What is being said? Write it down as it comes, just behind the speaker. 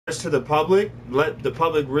to the public, let the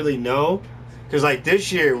public really know. Because, like,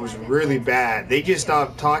 this year was really bad. They just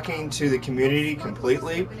stopped talking to the community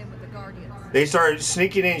completely. They started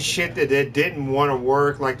sneaking in shit that didn't want to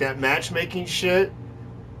work, like that matchmaking shit.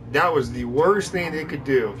 That was the worst thing they could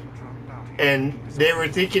do. And they were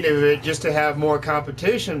thinking of it just to have more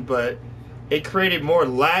competition, but it created more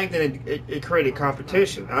lag than it created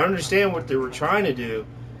competition. I understand what they were trying to do.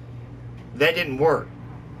 That didn't work.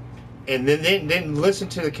 And then they didn't listen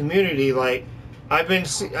to the community. Like, I've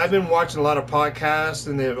been watching a lot of podcasts,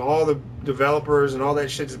 and then all the developers and all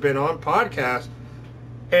that shit's been on podcasts,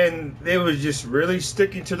 and they was just really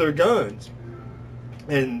sticking to their guns.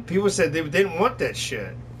 And people said they didn't want that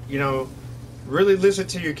shit. You know, really listen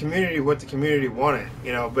to your community, what the community wanted.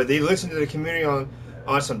 You know, but they listened to the community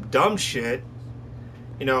on some dumb shit.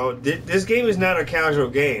 You know, this game is not a casual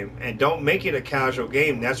game, and don't make it a casual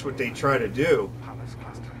game. That's what they try to do.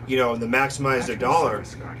 You know, to maximize their dollar.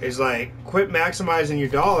 It's like, quit maximizing your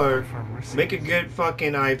dollar, make a good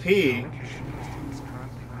fucking IP.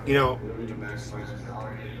 You know,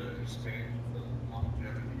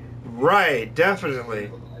 right?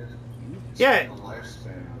 Definitely. Yeah.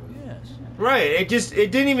 Right. It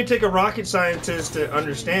didn't even take a rocket scientist to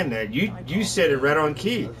understand that. You said it right on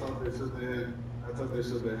key. I thought they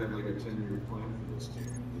said they had like a 10-year plan for this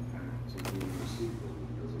game.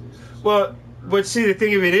 Well, but see, the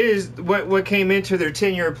thing of it is, what came into their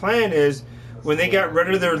 10-year plan is when they got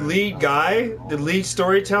rid of their lead guy, the lead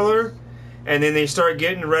storyteller, and then they started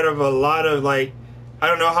getting rid of a lot of, like, I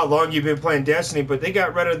don't know how long you've been playing Destiny, but they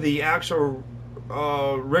got rid of the actual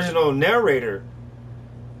original narrator.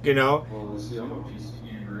 You know. Well, see, I'm a PC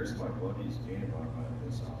gamer. It's my buddy's game. I'm at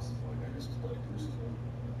this house. Like, I just play Crucible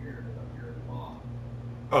here at the mall.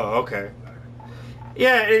 Oh, okay.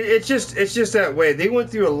 Yeah, it's just that way. They went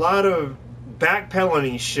through a lot of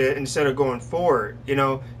backpedaling shit instead of going forward. You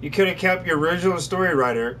know, you could have kept your original story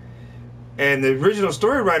writer, and the original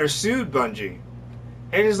story writer sued Bungie.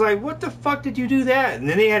 And it's like, what the fuck did you do that? And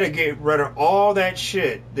then they had to get rid of all that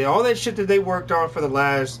shit. All that shit that they worked on for the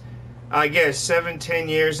last, I guess, 7-10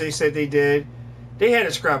 years they said they did. They had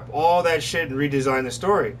to scrap all that shit and redesign the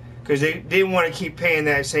story. Because they didn't want to keep paying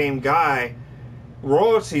that same guy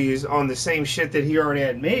royalties on the same shit that he already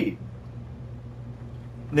had made.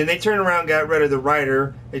 And then they turned around, got rid of the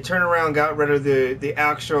writer. They turned around, got rid of the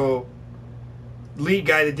actual lead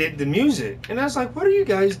guy that did the music. And I was like, what are you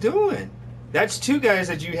guys doing? That's two guys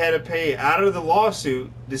that you had to pay out of the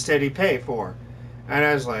lawsuit the steady pay for. And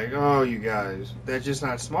I was like, oh, you guys, that's just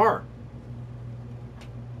not smart.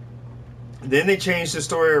 Then they changed the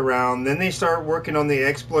story around. Then they started working on the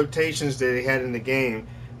exploitations that they had in the game.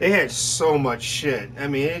 They had so much shit. I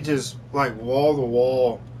mean, it just like wall to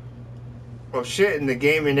wall of shit in the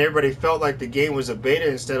game, and everybody felt like the game was a beta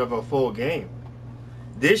instead of a full game.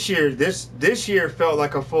 This year felt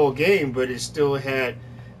like a full game, but it still had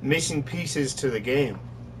missing pieces to the game.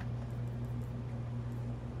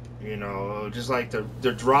 You know, just like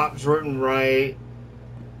the drops weren't right.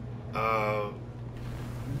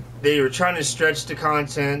 They were trying to stretch the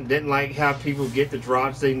content, didn't like have people get the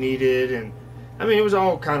drops they needed, and I mean, it was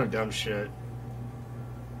all kind of dumb shit.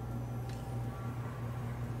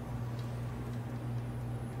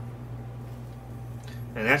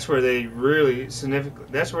 And that's where they really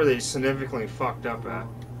significantly fucked up at.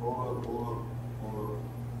 Hold on.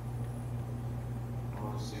 I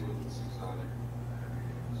want to see what this exotic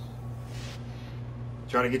is.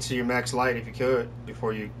 Try to get to your max light if you could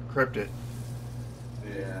before you crypt it.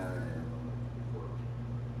 Yeah.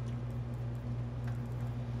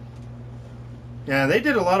 Yeah, they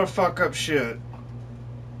did a lot of fuck up shit.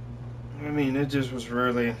 I mean, it just was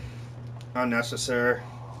really unnecessary.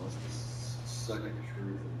 Second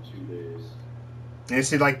truth in 2 days. And you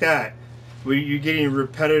see, like that, where you're getting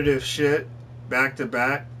repetitive shit back to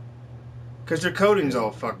back, because their coding's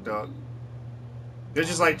all fucked up. It's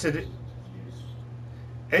just like today.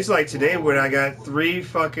 It's like today when I got 3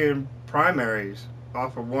 fucking primaries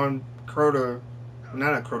off of one Crota,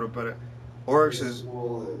 not a Crota, but a Oryx's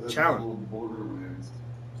challenge.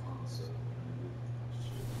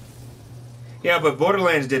 Yeah, but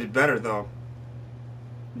Borderlands did it better though.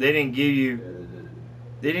 They didn't give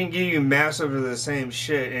you massive of the same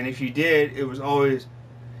shit, and if you did, it was always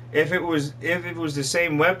if it was the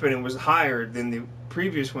same weapon, it was higher than the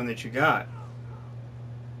previous one that you got.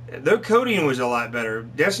 Their coding was a lot better.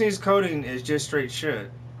 Destiny's coding is just straight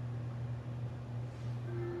shit.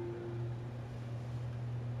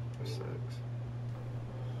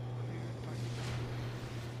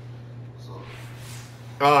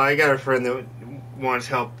 Oh, I got a friend that wants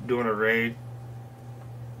help doing a raid.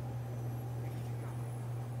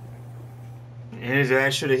 And his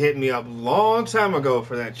ass should have hit me up a long time ago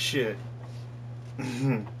for that shit.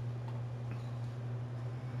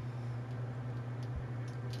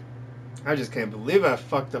 I just can't believe I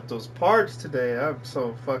fucked up those parts today. I'm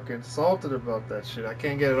so fucking salted about that shit. I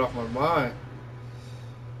can't get it off my mind.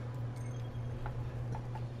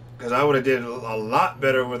 Because I would have did a lot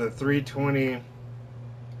better with a 320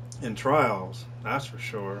 in trials. That's for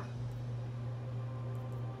sure.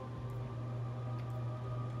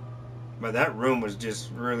 But that room was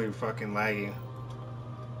just really fucking laggy.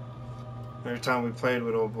 Every time we played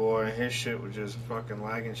with old boy, his shit was just fucking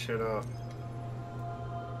lagging shit up.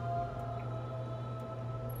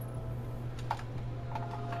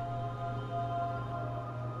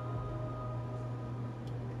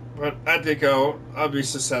 But I think I'll be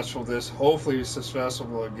successful this. Hopefully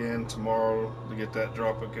successful again tomorrow to get that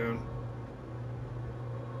drop again.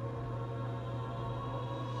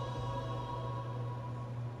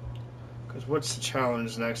 Because what's the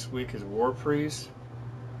challenge next week is War Priest.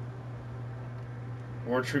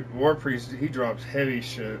 War Priest, he drops heavy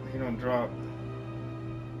shit. He don't drop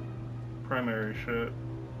primary shit.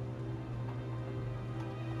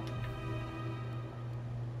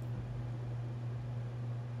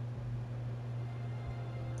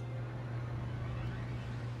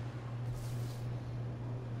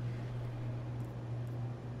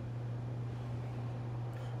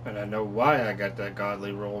 And I know why I got that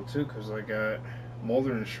godly roll too, because I got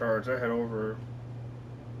Moldering Shards. I had over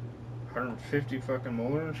 150 fucking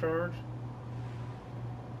Moldering Shards.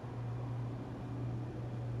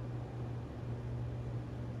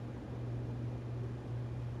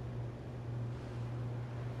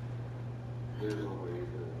 There's a way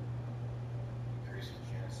to increase the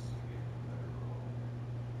chances of getting a better roll.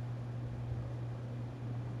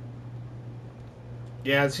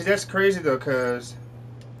 Yeah, see, that's crazy though, because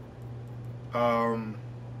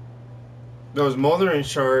those Moldering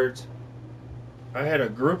Shards, I had a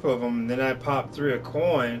group of them, and then I popped 3 a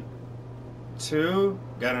coin, 2,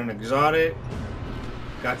 got an exotic,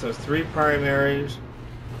 got those 3 primaries,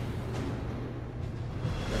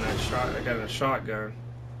 and I got a shotgun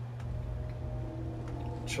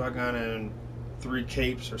and 3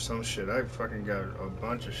 capes or some shit. I fucking got a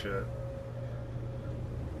bunch of shit.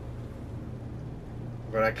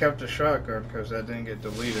 But I kept the shotgun because that didn't get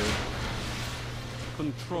deleted.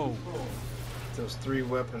 Control. Those 3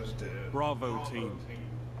 weapons did. Bravo team.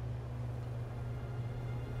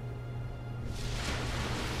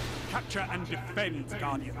 Capture and defend,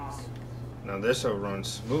 Guardians. Now this will run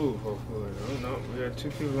smooth, hopefully. Oh no, we got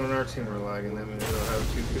 2 people on our team are lagging. That means we'll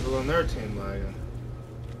have 2 people on their team lagging.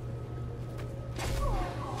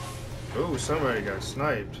 Ooh, somebody got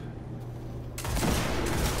sniped.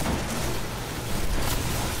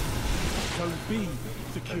 Zone B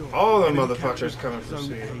secure. All the motherfuckers coming from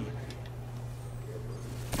C.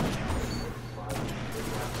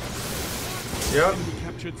 Yep. Enemy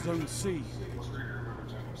captured Zone C.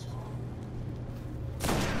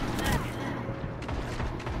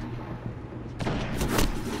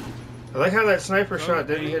 I like how that sniper shot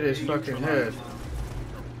didn't hit his fucking head.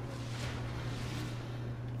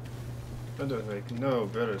 That doesn't make no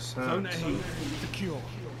better Zone sense. A secure.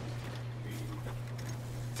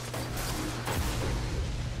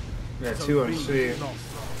 Yeah, Zone 2 on B C. lost.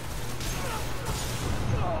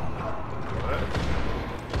 What?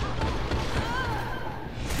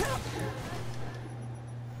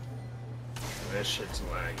 That shit's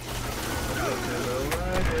laggy. Look at the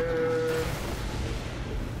lagger.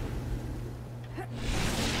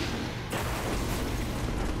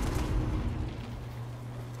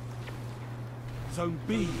 Zone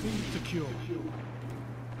B secure.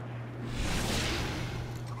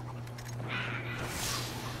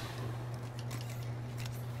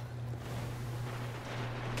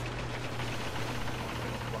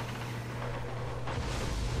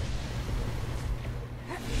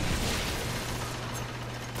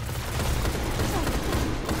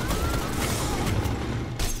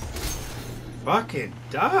 Fucking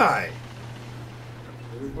die.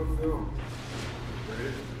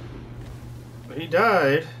 He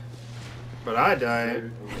died, but I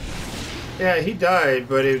died. Yeah, he died,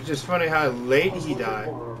 but it was just funny how late he died.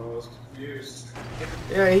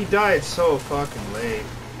 Yeah, he died so fucking late.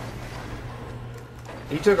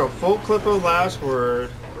 He took a full clip of last word.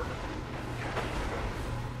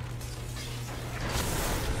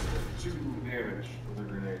 2 damage with a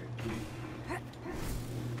grenade.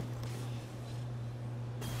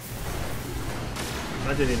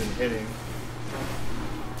 I didn't even hit him.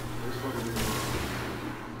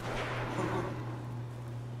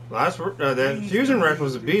 That fusion rifle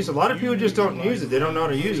was a beast. A lot of people just don't use it. They don't know how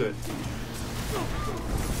to use it.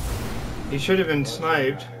 He should have been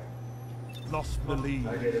sniped. Lost the lead.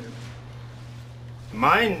 I did it.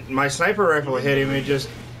 My sniper rifle hit him and just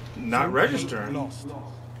not Zone registering. A lost.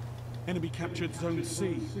 Enemy captured Zone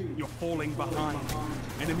C. You're falling behind.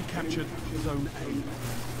 Enemy captured Zone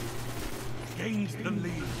A. Gained the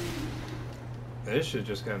lead. This shit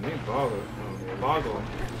just got me boggled.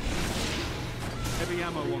 Heavy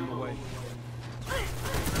ammo on the way.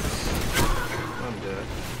 I'm dead.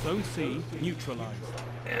 Zone C neutralized.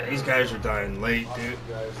 Yeah, these guys are dying late, dude.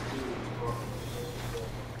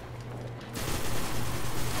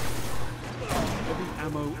 Heavy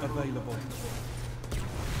ammo available.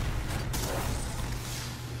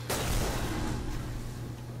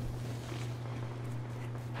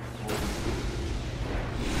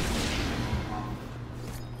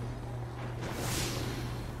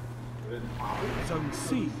 Zone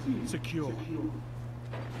C secure.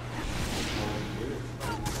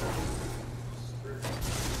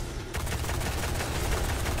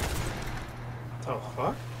 Oh,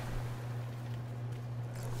 fuck?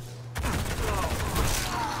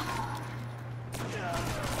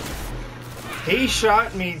 He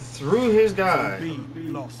shot me through his guy. B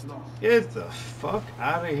lost. Get the fuck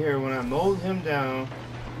out of here when I mowed him down.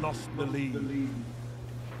 Lost the lead.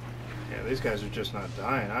 Yeah, these guys are just not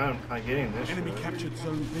dying. I'm not getting this Enemy shit. captured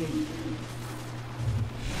Zone B.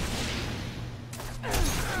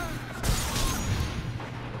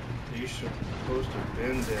 You should supposed to have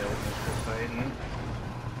been dead after fighting.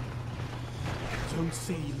 Zone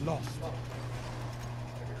C lost.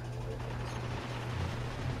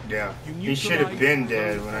 Yeah, You he should have been neutralized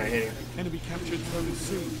dead Zone when I hit him. Enemy captured Zone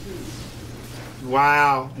C.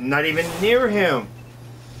 Wow, not even near him.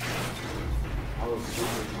 I was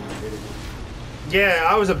super intimidated. Yeah,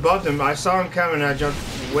 I was above him. I saw him coming and I jumped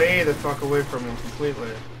way the fuck away from him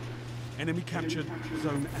completely. Enemy captured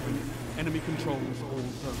Zone A. Enemy controls all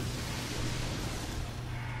zones.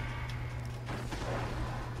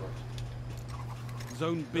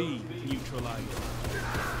 Zone B neutralized.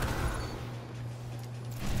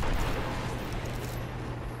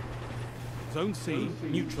 Zone C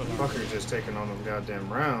neutralized. Fucker's just taking on them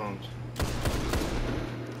goddamn rounds.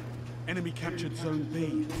 Enemy captured Zone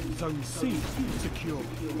B. Zone C secure.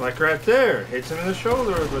 Like right there, hits him in the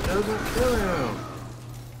shoulder but doesn't kill him.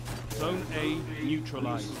 Zone A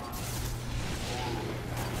neutralized.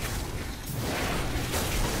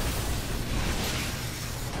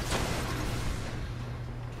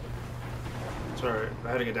 It's alright, I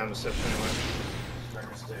had to get down the steps anyway. I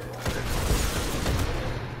can stay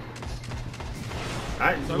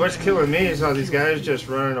alive. What's killing me is how these guys just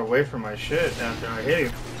running away from my shit after I hit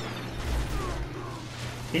him.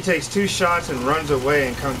 He takes 2 shots and runs away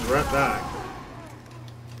and comes right back.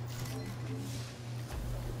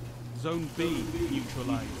 Zone B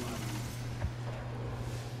neutralized.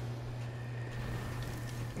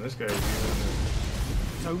 And this guy's using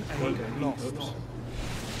Zone A one, lost. oops,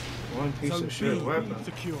 one piece Zone of shit B weapon.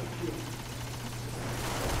 secure.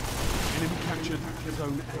 Enemy captured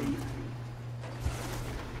Zone A.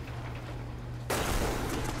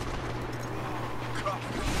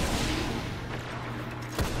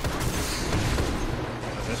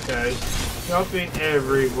 This guy's jumping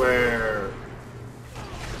everywhere.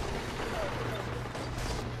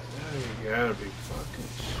 You gotta be fucking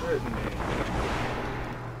shitting me.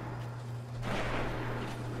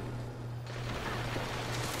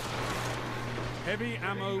 Heavy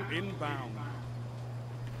ammo inbound.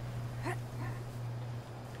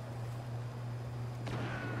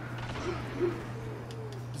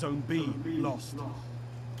 Zone B lost.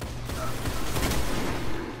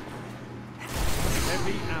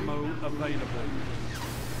 Heavy ammo available.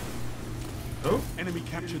 Oh, Enemy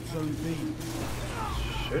captured Zone B.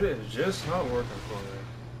 shit is just not working for me.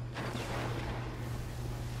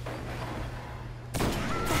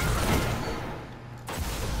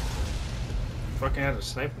 Fucking had to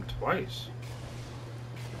snipe him twice.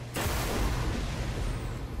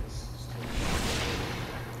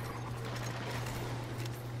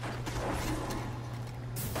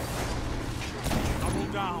 Double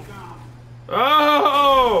down.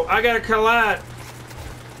 Oh, I got a collat.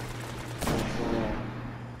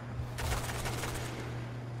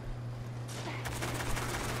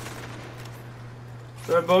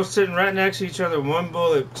 They're both sitting right next to each other. One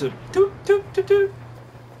bullet to toot toot toot toot.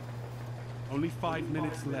 Only 5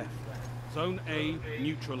 minutes left. Zone A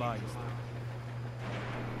neutralized.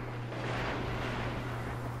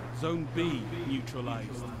 Zone B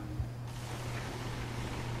neutralized.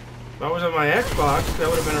 If that was on my Xbox, that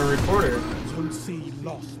would have been a recorder. Zone C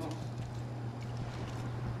lost.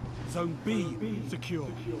 Zone B secure.